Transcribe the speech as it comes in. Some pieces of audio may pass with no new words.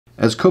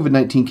As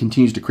COVID-19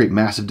 continues to create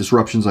massive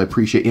disruptions, I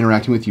appreciate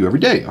interacting with you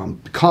every day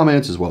on the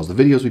comments as well as the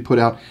videos we put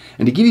out.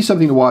 And to give you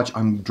something to watch,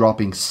 I'm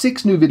dropping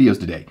 6 new videos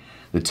today.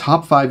 The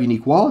top 5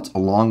 unique wallets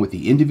along with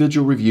the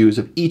individual reviews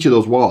of each of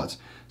those wallets.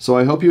 So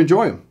I hope you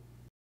enjoy them.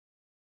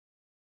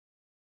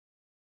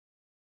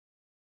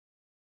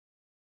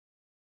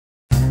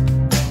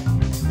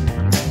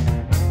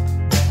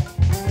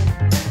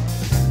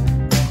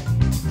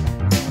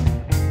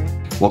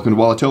 Welcome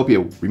to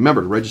Walletopia.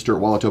 Remember to register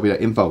at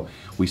walletopia.info.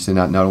 We send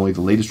out not only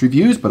the latest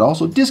reviews, but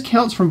also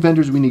discounts from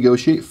vendors we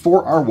negotiate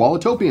for our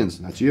Walletopians.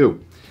 That's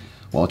you.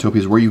 Walletopia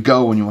is where you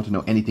go when you want to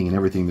know anything and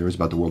everything there is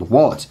about the world of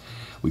wallets.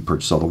 We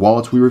purchase all the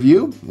wallets we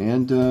review,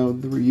 and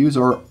the reviews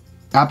are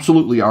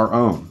absolutely our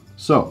own.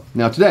 So,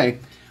 now today,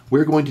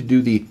 we're going to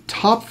do the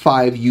top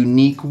 5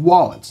 unique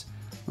wallets.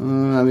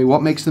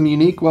 What makes them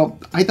unique? Well,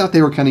 I thought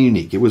they were kind of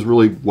unique. It was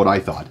really what I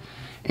thought.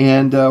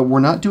 And we're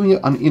not doing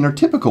it in our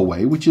typical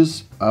way, which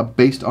is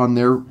based on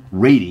their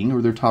rating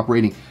or their top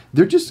rating.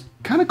 They're just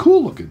kind of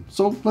cool looking.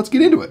 So let's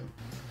get into it.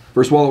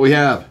 First wallet we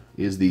have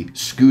is the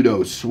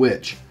Scudo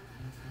Switch.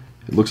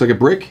 It looks like a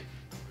brick.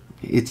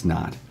 It's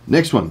not.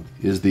 Next one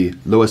is the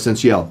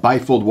L'Essentiel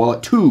Bifold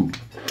Wallet 2.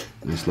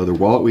 This leather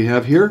wallet we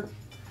have here.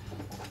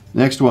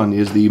 Next one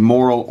is the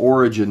Moral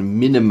Origin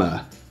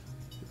Minima.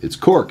 It's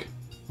cork.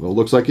 Well, it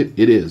looks like it.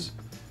 It is.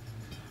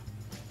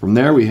 From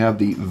there we have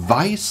the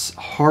Vice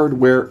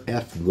Hardware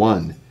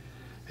F1,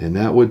 and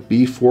that would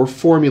be for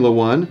Formula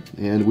One,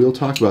 and we'll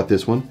talk about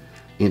this one.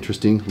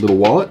 Interesting little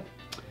wallet.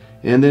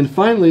 And then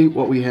finally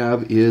what we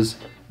have is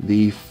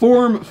the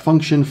Form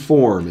Function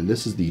Form, and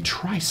this is the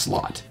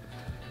Tri-Slot.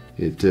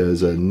 It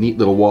is a neat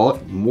little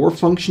wallet, more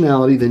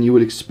functionality than you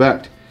would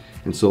expect.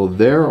 And so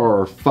there are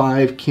our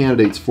 5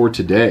 candidates for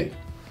today.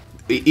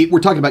 We're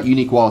talking about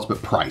unique wallets,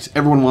 but price.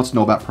 Everyone wants to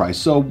know about price,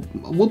 so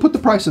we'll put the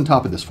price on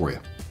top of this for you.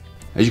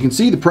 As you can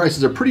see, the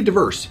prices are pretty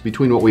diverse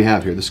between what we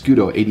have here. The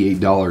Scudo,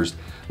 $88.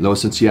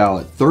 L'Essentiel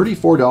at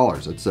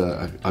 $34. That's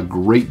a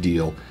great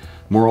deal.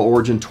 Moral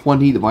Origin,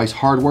 $20. The Vice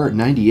Hardware at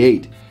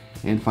 $98.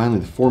 And finally,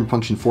 the Form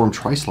Function Form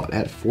Tri-Slot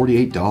at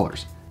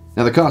 $48.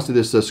 Now, the cost of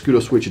this Scudo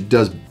Switch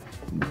does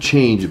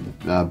change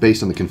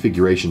based on the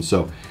configuration,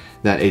 so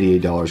that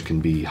 $88 can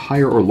be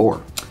higher or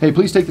lower. Hey,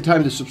 please take the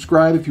time to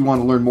subscribe if you want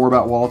to learn more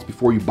about wallets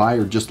before you buy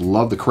or just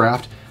love the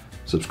craft.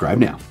 Subscribe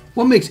now.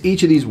 What makes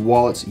each of these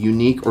wallets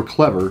unique or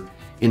clever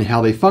in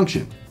how they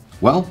function?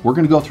 Well, we're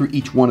going to go through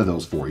each one of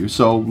those for you,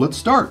 so let's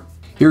start.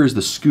 Here is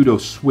the Scudo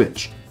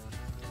Switch.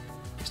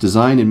 It's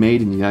designed and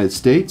made in the United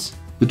States.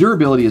 The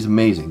durability is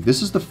amazing.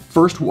 This is the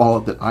first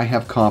wallet that I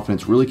have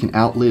confidence really can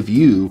outlive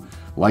you,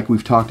 like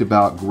we've talked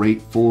about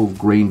great full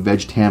grain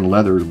veg tan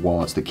leather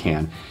wallets that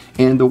can.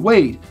 And the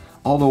weight,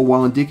 although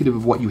while indicative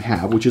of what you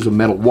have, which is a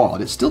metal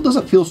wallet, it still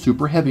doesn't feel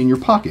super heavy in your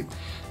pocket.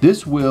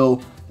 This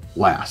will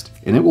last,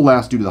 and it will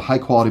last due to the high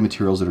quality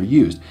materials that are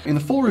used. In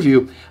the full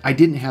review, I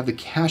didn't have the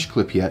cash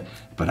clip yet,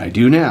 but I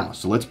do now,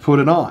 so let's put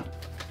it on.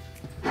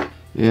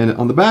 And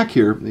on the back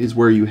here is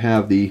where you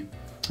have the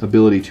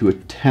ability to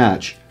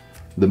attach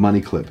the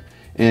money clip.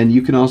 And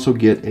you can also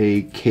get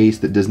a case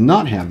that does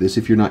not have this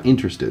if you're not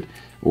interested.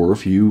 Or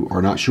if you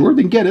are not sure,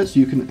 then get it so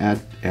you can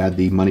add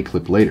the money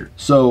clip later.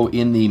 So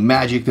in the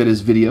magic that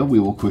is video, we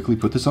will quickly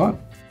put this on.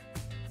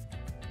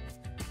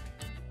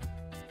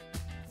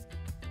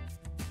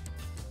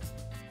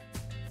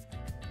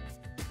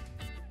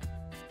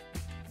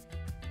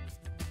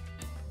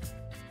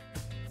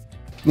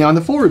 Now in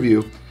the full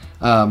review,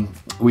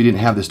 we didn't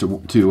have this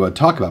to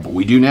talk about, but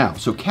we do now.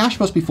 So cash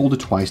must be folded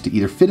twice to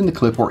either fit in the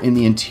clip or in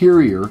the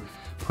interior.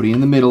 Putting it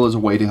in the middle is a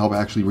way to help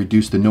actually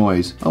reduce the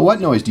noise. Oh,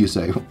 what noise do you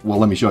say? Well,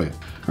 let me show you.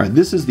 All right,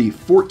 this is the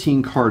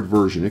 14 card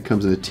version. It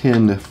comes in a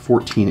 10,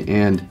 14,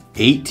 and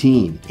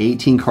 18.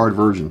 18 card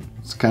version.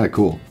 It's kind of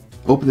cool.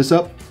 Open this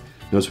up.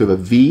 Notice we have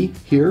a V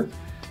here,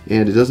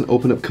 and it doesn't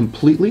open up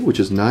completely,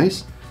 which is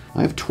nice.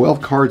 I have 12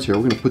 cards here.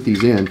 We're going to put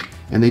these in,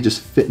 and they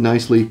just fit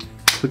nicely.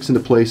 Clicks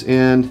into place,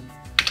 and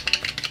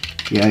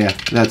yeah,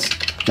 that's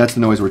the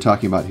noise we're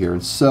talking about here.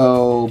 And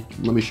so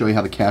let me show you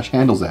how the cash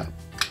handles that.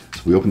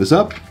 So we open this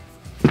up,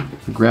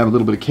 we grab a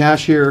little bit of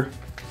cash here,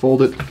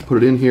 fold it,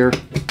 put it in here,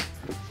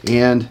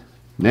 and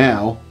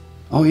now,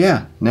 oh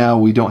yeah, now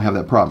we don't have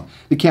that problem.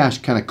 The cash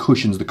kind of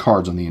cushions the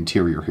cards on the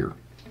interior here.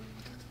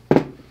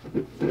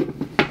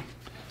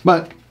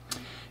 But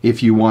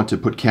if you want to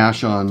put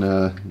cash on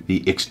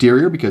the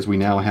exterior, because we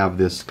now have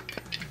this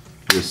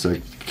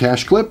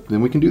cash clip,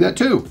 then we can do that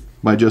too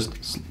by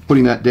just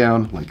putting that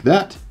down like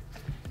that,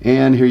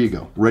 and here you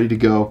go, ready to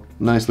go.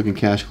 Nice looking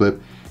cash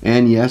clip.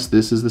 And yes,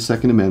 this is the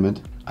Second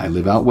Amendment. I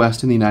live out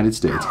west in the United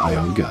States. I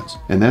own guns,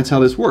 and that's how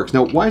this works.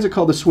 Now, why is it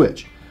called the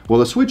Switch? Well,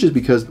 the Switch is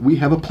because we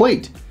have a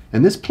plate,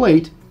 and this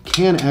plate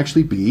can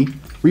actually be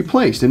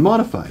replaced and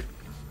modified.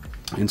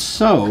 And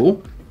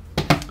so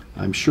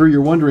I'm sure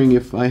you're wondering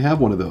if I have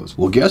one of those.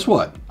 Well, guess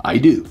what? I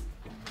do.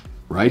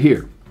 Right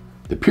here.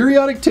 The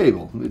periodic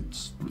table.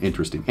 It's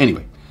interesting.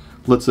 Anyway,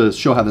 let's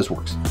show how this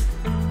works.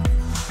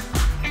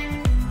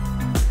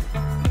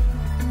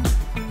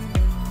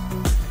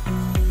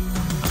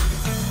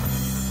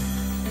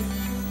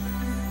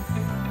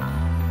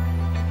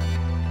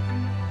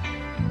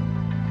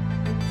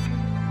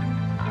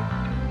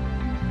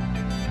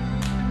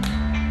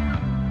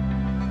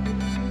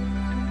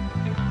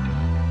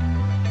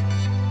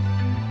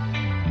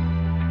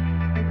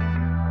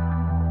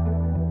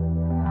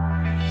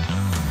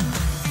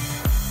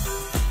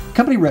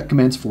 company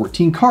recommends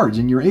 14 cards,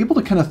 and you're able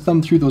to kind of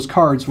thumb through those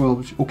cards.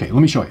 Well, okay,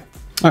 let me show you.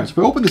 All right, so if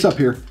I open this up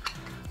here,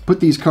 put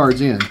these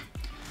cards in,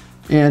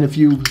 and if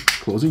you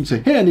close it, you say,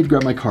 hey, I need to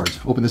grab my cards.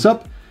 Open this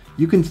up.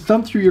 You can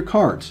thumb through your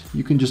cards.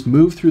 You can just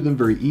move through them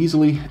very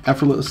easily,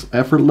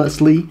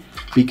 effortlessly,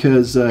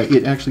 because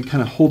it actually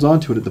kind of holds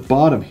onto it at the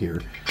bottom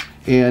here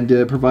and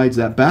provides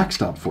that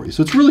backstop for you.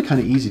 So it's really kind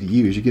of easy to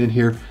use. You get in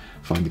here,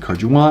 find the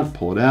card you want,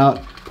 pull it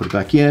out, put it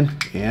back in,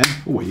 and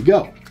away you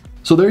go.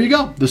 So there you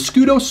go. The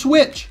Scudo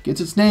Switch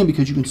gets its name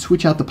because you can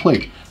switch out the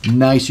plate.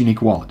 Nice,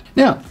 unique wallet.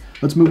 Now,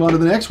 let's move on to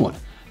the next one.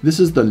 This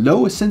is the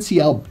Lo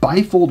Esencial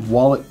Bifold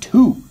Wallet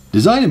 2.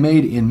 Designed and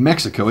made in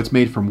Mexico, it's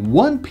made from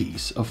one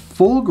piece of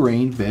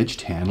full-grain veg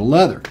tan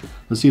leather.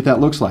 Let's see what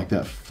that looks like,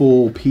 that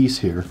full piece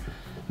here.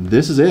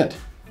 This is it.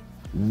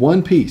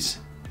 One piece.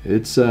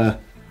 It's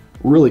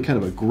really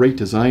kind of a great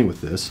design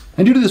with this.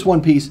 And due to this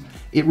one piece,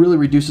 it really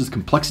reduces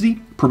complexity,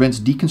 prevents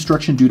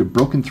deconstruction due to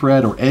broken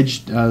thread or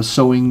edge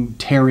sewing,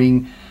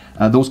 tearing,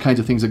 those kinds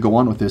of things that go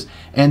on with this.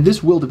 And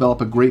this will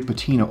develop a great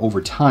patina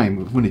over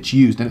time when it's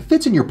used, and it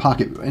fits in your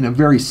pocket in a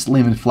very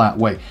slim and flat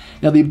way.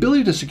 Now, the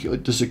ability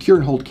to secure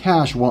and hold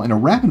cash while in a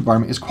wrap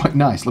environment is quite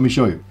nice. Let me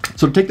show you.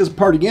 So to take this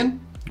apart again,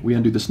 we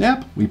undo the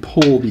snap, we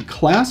pull the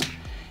clasp,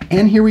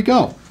 and here we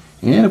go.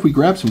 And if we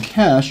grab some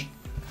cash,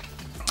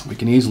 we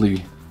can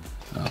easily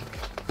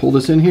pull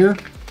this in here,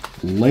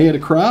 lay it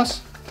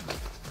across,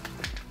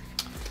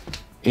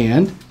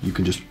 and you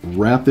can just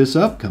wrap this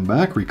up, come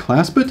back,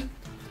 reclasp it,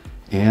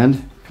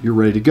 and you're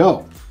ready to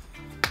go.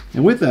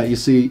 And with that, you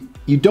see,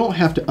 you don't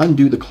have to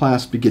undo the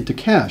clasp to get to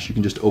cash. You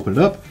can just open it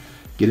up,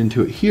 get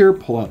into it here,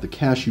 pull out the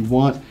cash you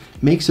want.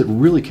 Makes it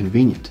really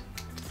convenient.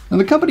 Now,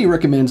 the company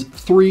recommends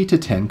 3 to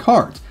 10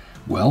 cards.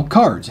 Well,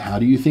 cards, how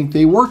do you think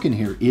they work in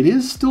here? It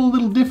is still a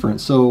little different,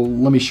 so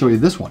let me show you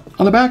this one.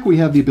 On the back, we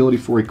have the ability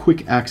for a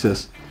quick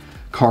access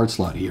card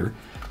slot here.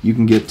 You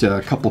can get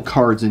a couple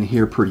cards in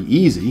here pretty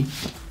easy.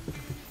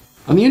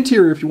 On the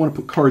interior, if you want to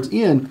put cards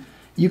in,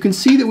 you can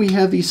see that we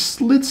have these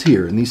slits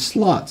here and these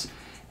slots.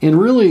 And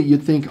really,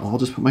 you'd think, oh, I'll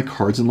just put my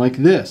cards in like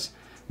this.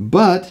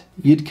 But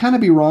you'd kind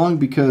of be wrong,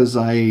 because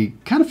I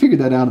kind of figured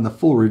that out in the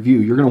full review.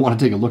 You're going to want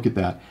to take a look at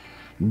that.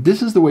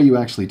 This is the way you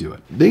actually do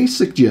it. They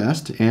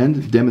suggest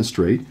and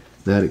demonstrate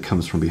that it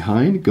comes from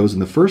behind, it goes in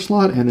the first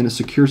slot, and then it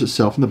secures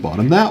itself in the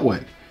bottom that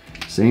way.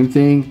 Same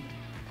thing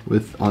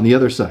on the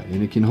other side.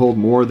 And it can hold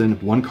more than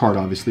one card,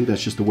 obviously.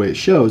 That's just the way it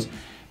shows.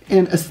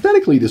 And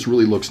aesthetically, this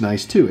really looks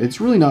nice too. It's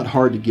really not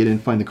hard to get in,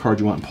 find the card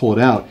you want, and pull it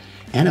out.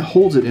 And it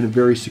holds it in a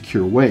very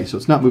secure way, so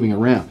it's not moving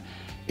around.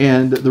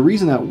 And the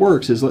reason that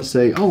works is, let's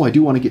say, oh, I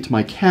do want to get to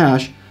my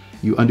cash.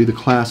 You undo the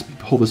clasp,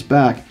 pull this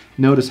back.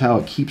 Notice how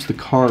it keeps the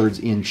cards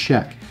in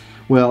check.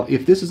 Well,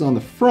 if this is on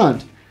the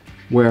front,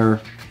 where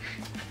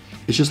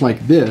it's just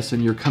like this,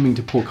 and you're coming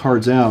to pull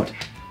cards out,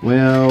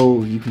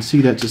 well, you can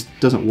see that just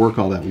doesn't work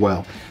all that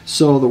well.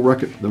 So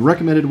the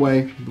recommended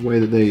way, the way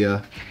that they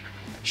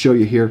show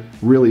you here,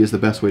 really is the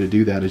best way to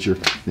do that. Is you're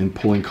then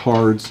pulling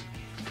cards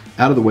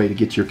out of the way to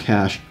get to your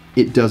cash.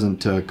 It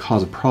doesn't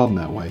cause a problem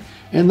that way.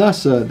 And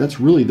thus, that's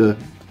really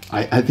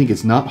I think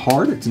it's not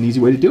hard. It's an easy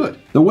way to do it.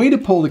 The way to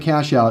pull the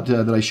cash out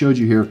that I showed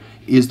you here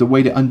is the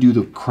way to undo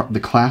the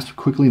clasp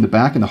quickly in the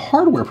back, and the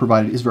hardware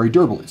provided is very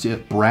durable. It's a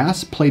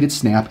brass plated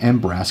snap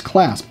and brass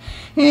clasp.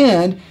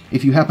 And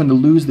if you happen to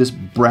lose this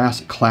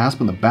brass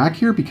clasp on the back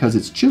here because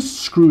it's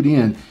just screwed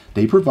in,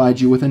 they provide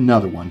you with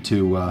another one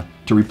to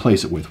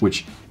replace it with,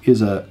 which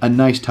is a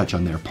nice touch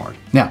on their part.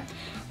 Now,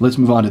 let's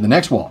move on to the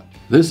next wallet.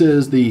 This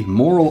is the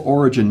Moral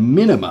Origin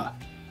Minima.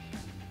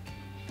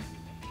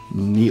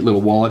 Neat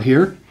little wallet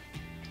here.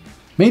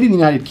 Made in the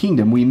United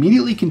Kingdom, we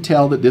immediately can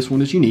tell that this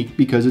one is unique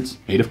because it's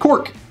made of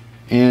cork.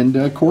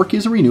 And cork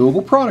is a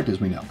renewable product,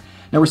 as we know.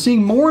 Now, we're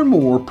seeing more and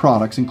more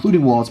products,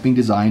 including wallets, being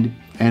designed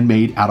and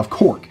made out of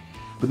cork.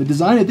 But the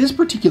design of this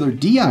particular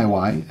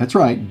DIY, that's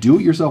right,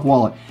 do-it-yourself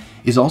wallet,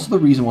 is also the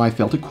reason why I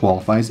felt it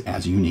qualifies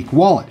as a unique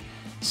wallet.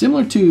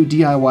 Similar to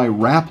DIY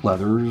wrap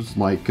leathers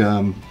like,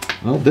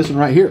 well, this one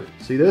right here.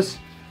 See this?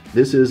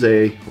 This is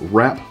a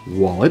wrap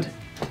wallet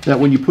that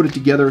when you put it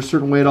together a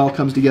certain way, it all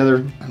comes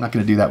together. I'm not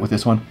going to do that with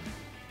this one.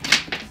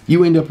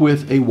 You end up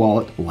with a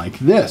wallet like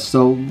this.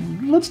 So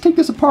let's take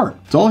this apart.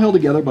 It's all held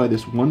together by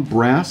this one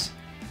brass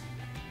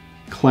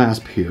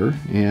clasp here.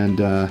 And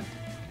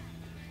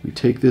we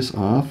take this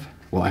off.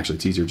 Well, actually,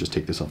 it's easier to just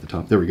take this off the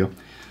top. There we go.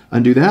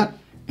 Undo that.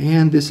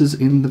 And this is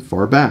in the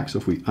far back. So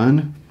if we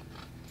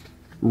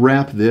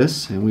unwrap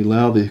this and we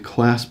allow the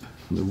clasp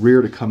from the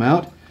rear to come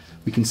out,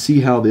 we can see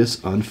how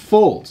this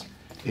unfolds.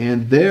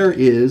 And there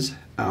is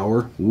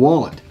our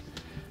wallet.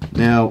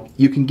 Now,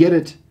 you can get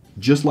it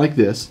just like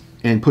this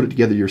and put it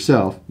together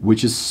yourself,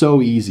 which is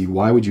so easy.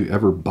 Why would you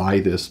ever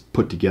buy this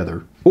put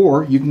together?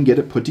 Or you can get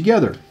it put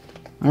together.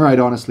 All right,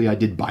 honestly, I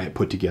did buy it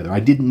put together. I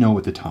didn't know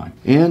at the time.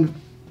 And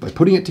by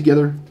putting it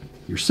together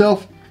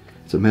yourself,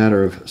 it's a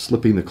matter of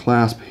slipping the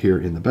clasp here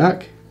in the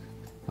back,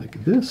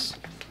 like this,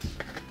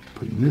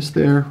 putting this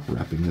there,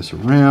 wrapping this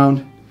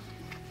around,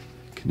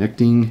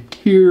 connecting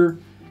here,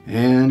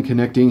 and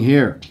connecting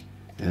here.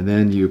 And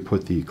then you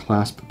put the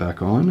clasp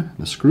back on,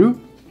 the screw,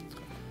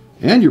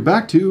 And you're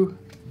back to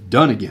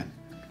done again.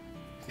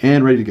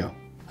 And ready to go.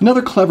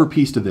 Another clever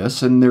piece to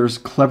this, and there's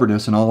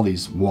cleverness in all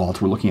these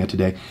wallets we're looking at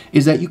today,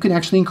 is that you can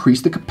actually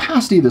increase the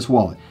capacity of this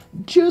wallet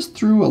just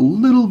through a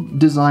little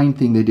design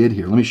thing they did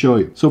here. Let me show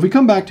you. So if we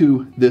come back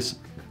to this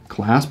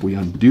clasp, we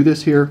undo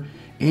this here,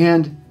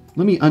 and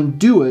let me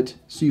undo it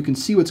so you can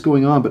see what's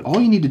going on, but all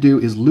you need to do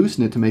is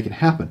loosen it to make it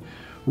happen.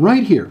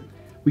 Right here,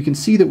 we can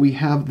see that we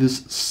have this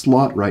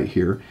slot right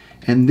here,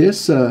 and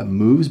this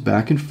moves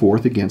back and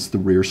forth against the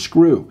rear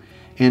screw.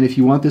 And if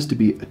you want this to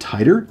be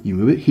tighter, you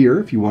move it here.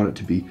 If you want it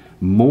to be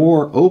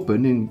more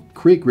open and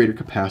create greater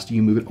capacity,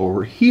 you move it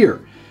over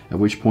here. At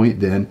which point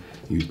then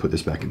you put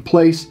this back in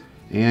place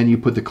and you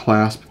put the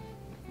clasp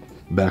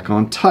back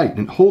on tight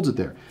and it holds it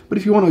there. But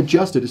if you want to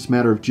adjust it, it's a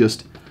matter of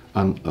just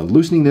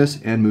loosening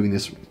this and moving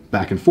this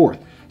back and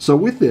forth. So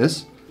with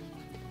this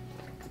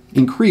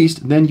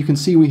increased, then you can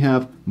see we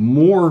have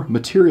more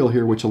material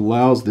here which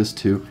allows this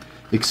to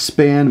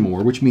expand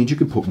more, which means you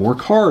can put more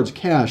cards,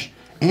 cash,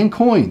 and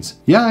coins.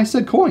 Yeah, I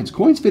said coins.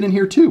 Coins fit in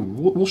here too.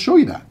 We'll show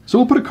you that. So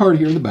we'll put a card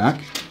here in the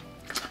back.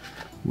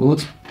 Well,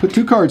 let's put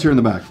 2 cards here in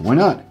the back. Why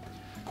not?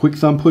 Quick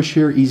thumb push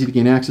here, easy to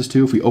gain access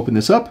to. If we open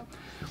this up,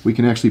 we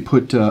can actually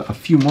put a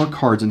few more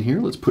cards in here.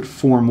 Let's put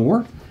 4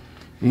 more.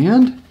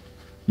 And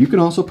you can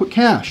also put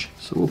cash.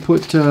 So we'll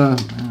put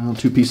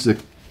 2 pieces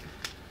of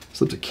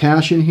slips of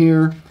cash in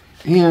here.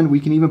 And we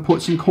can even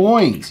put some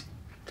coins.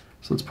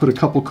 So let's put a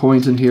couple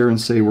coins in here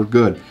and say we're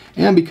good.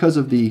 And because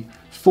of the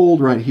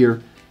fold right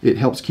here, it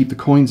helps keep the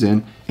coins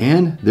in,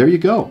 and there you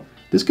go.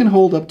 This can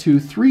hold up to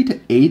 3 to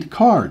 8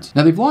 cards.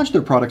 Now they've launched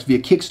their products via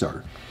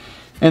Kickstarter,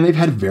 and they've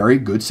had very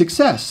good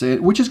success,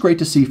 which is great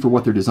to see for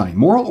what they're designing.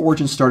 Moral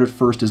Origin started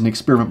first as an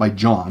experiment by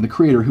John, the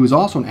creator, who is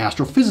also an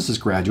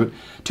astrophysicist graduate,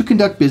 to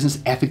conduct business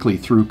ethically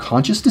through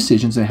conscious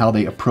decisions in how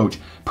they approach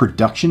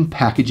production,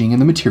 packaging, and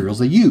the materials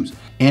they use.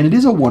 And it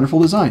is a wonderful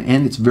design,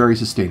 and it's very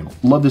sustainable.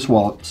 Love this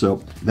wallet,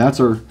 so that's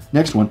our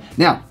next one.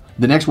 Now,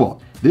 the next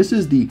wallet. This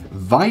is the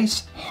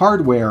Vice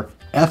Hardware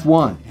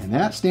F1, and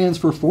that stands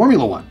for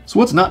Formula One. So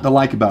what's not to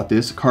like about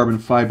this carbon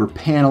fiber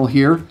panel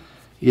here?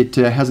 It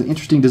has an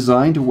interesting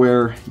design to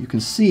where you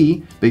can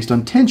see, based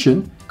on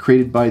tension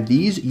created by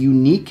these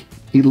unique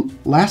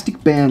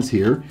elastic bands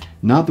here,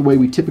 not the way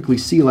we typically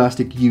see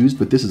elastic used,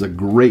 but this is a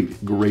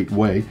great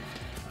way,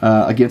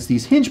 against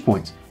these hinge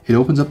points. It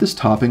opens up this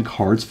top and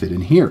cards fit in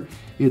here.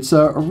 It's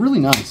really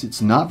nice.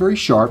 It's not very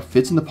sharp,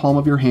 fits in the palm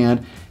of your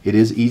hand. It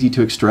is easy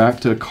to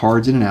extract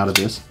cards in and out of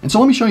this. And so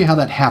let me show you how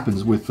that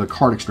happens with the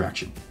card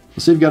extraction.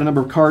 Let's say you've got a number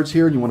of cards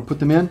here and you want to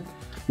put them in.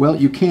 Well,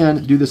 you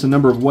can do this a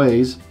number of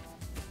ways.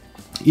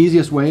 The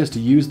easiest way is to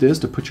use this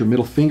to put your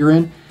middle finger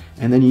in,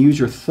 and then you use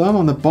your thumb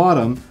on the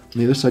bottom on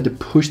the other side to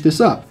push this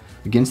up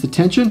against the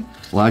tension.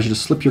 Allows you to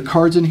slip your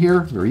cards in here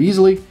very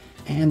easily,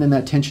 and then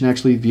that tension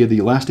actually via the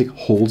elastic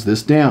holds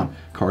this down.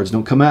 Cards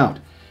don't come out.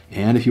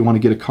 And if you want to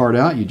get a card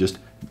out, you just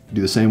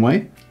do the same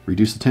way,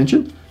 reduce the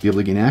tension, be able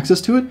to gain access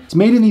to it. It's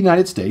made in the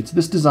United States.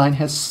 This design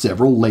has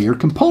several layered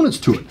components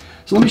to it.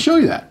 So let me show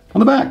you that. On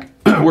the back,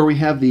 where we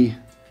have the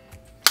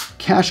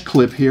cash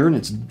clip here, and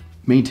it's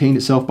maintained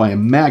itself by a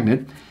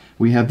magnet,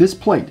 we have this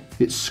plate.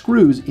 It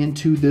screws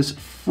into this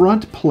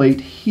front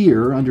plate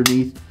here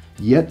underneath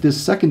yet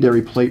this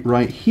secondary plate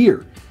right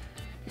here.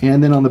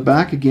 And then on the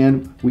back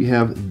again, we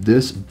have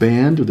this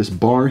band or this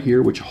bar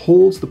here, which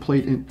holds the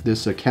plate in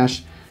this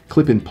cash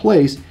clip in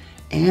place,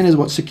 and is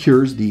what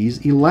secures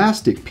these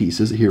elastic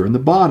pieces here in the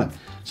bottom.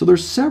 So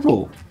there's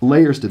several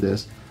layers to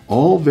this,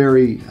 all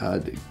very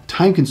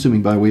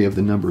time-consuming by way of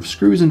the number of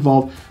screws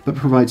involved, but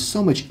provides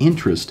so much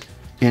interest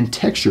and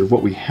texture of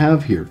what we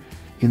have here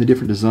in the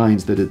different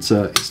designs that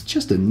it's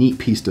just a neat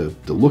piece to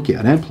look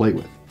at and play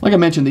with. Like I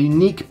mentioned, the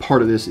unique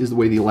part of this is the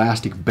way the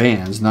elastic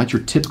bands, not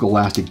your typical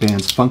elastic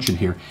bands, function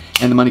here.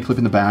 And the money clip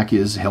in the back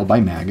is held by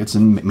magnets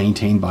and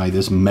maintained by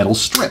this metal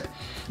strip.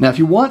 Now, if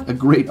you want a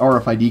great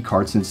RFID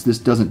card, since this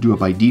doesn't do it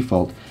by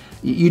default,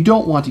 you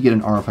don't want to get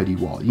an RFID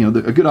wallet. You know,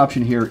 a good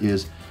option here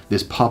is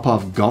this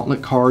pop-off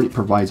gauntlet card. It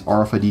provides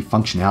RFID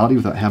functionality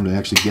without having to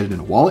actually get it in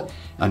a wallet.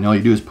 And all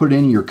you do is put it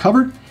in, you're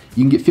covered.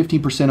 You can get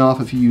 15%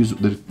 off if you use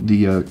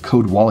the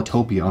code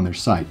walletopia on their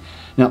site.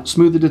 Now,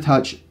 smooth to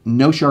touch,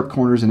 no sharp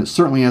corners, and it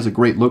certainly has a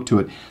great look to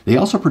it. They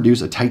also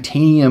produce a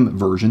titanium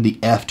version, the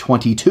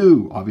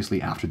F22,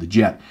 obviously after the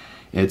Jet.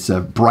 It's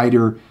a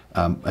brighter,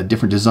 a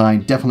different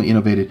design, definitely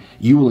innovative.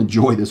 You will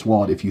enjoy this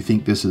wallet if you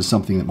think this is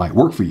something that might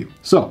work for you.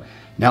 So,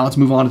 now let's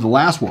move on to the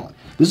last wallet.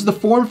 This is the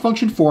form,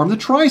 function, form, the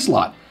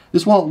tri-slot.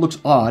 This wallet looks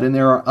odd, and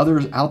there are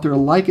others out there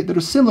like it that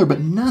are similar,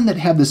 but none that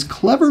have this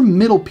clever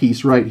middle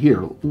piece right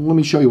here. Let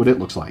me show you what it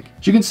looks like.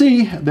 As you can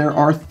see, there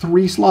are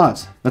 3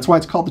 slots. That's why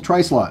it's called the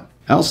tri-slot.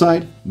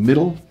 Outside,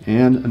 middle,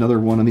 and another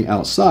one on the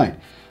outside.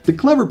 The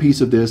clever piece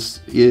of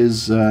this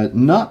is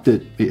not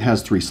that it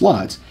has 3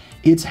 slots,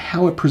 it's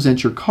how it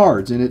presents your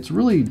cards, and it's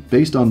really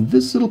based on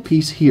this little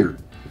piece here.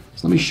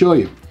 So let me show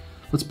you.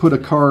 Let's put a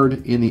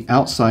card in the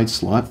outside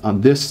slot on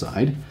this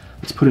side.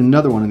 Let's put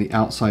another one in the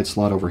outside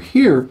slot over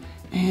here.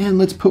 And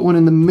let's put one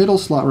in the middle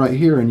slot right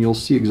here, and you'll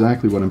see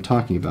exactly what I'm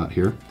talking about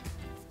here.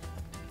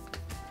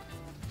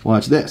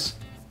 Watch this.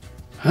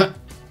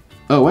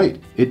 Oh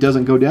wait, it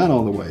doesn't go down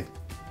all the way.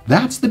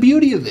 That's the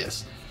beauty of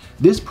this.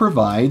 This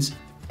provides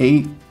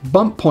a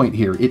bump point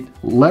here. It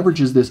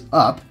leverages this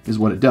up, is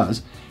what it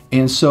does.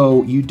 And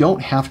so you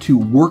don't have to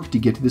work to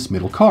get to this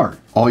middle card.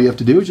 All you have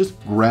to do is just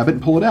grab it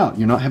and pull it out.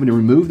 You're not having to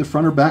remove the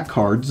front or back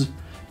cards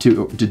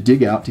to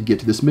dig out to get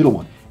to this middle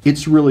one.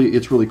 It's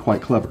really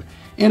quite clever.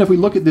 And if we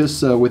look at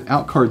this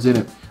without cards in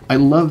it, I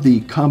love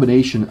the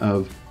combination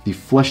of the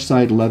flesh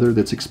side leather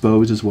that's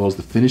exposed as well as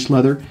the finished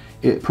leather.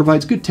 It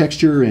provides good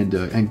texture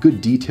and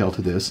good detail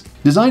to this.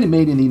 Designed and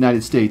made in the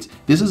United States,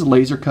 this is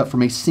laser cut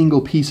from a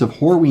single piece of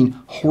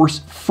Horween horse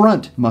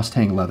front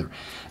Mustang leather.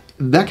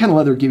 That kind of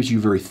leather gives you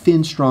very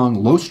thin, strong,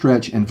 low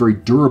stretch, and very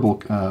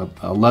durable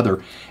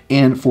leather.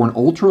 And for an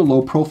ultra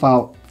low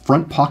profile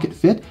front pocket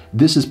fit,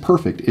 this is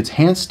perfect. It's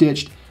hand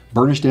stitched,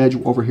 burnished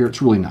edge over here.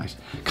 It's really nice.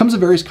 Comes in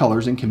various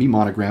colors and can be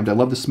monogrammed. I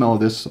love the smell of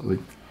this.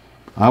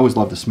 I always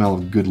love the smell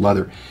of good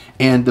leather.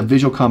 And the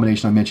visual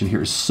combination I mentioned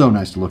here is so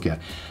nice to look at.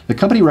 The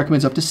company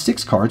recommends up to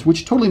 6 cards,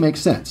 which totally makes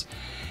sense.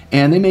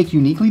 And they make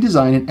uniquely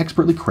designed and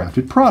expertly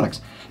crafted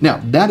products. Now,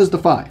 that is the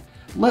 5.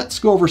 Let's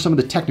go over some of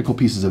the technical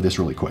pieces of this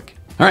really quick.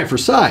 All right, for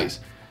size,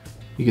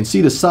 you can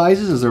see the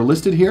sizes as they're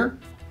listed here.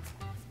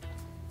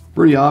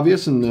 Pretty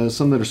obvious, and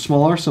some that are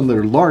smaller, some that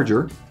are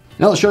larger.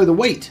 Now let's show you the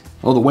weight.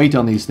 Oh, the weight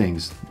on these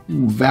things,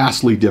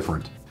 vastly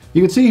different.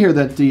 You can see here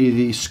that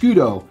the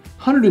Scudo,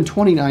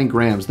 129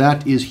 grams,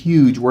 that is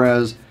huge,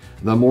 whereas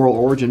the Moral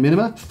Origin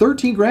Minima,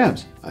 13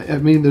 grams. I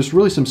mean, there's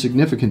really some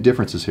significant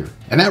differences here.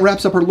 And that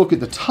wraps up our look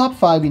at the top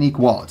 5 unique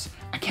wallets.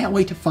 I can't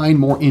wait to find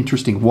more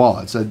interesting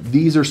wallets.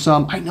 These are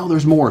some, I know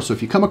there's more, so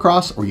if you come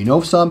across or you know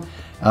of some,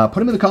 put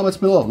them in the comments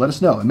below, let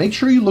us know. And make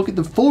sure you look at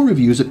the full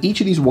reviews of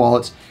each of these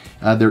wallets.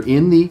 They're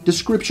in the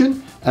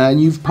description,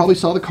 and you've probably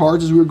saw the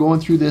cards as we were going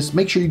through this.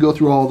 Make sure you go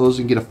through all of those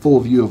and get a full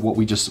view of what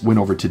we just went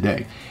over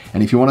today.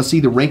 And if you want to see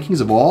the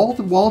rankings of all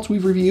the wallets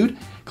we've reviewed,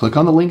 click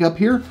on the link up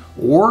here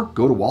or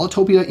go to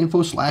walletopia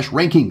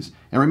info/rankings.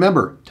 And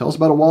remember, tell us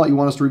about a wallet you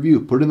want us to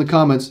review. Put it in the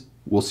comments.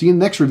 We'll see you in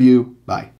the next review. Bye.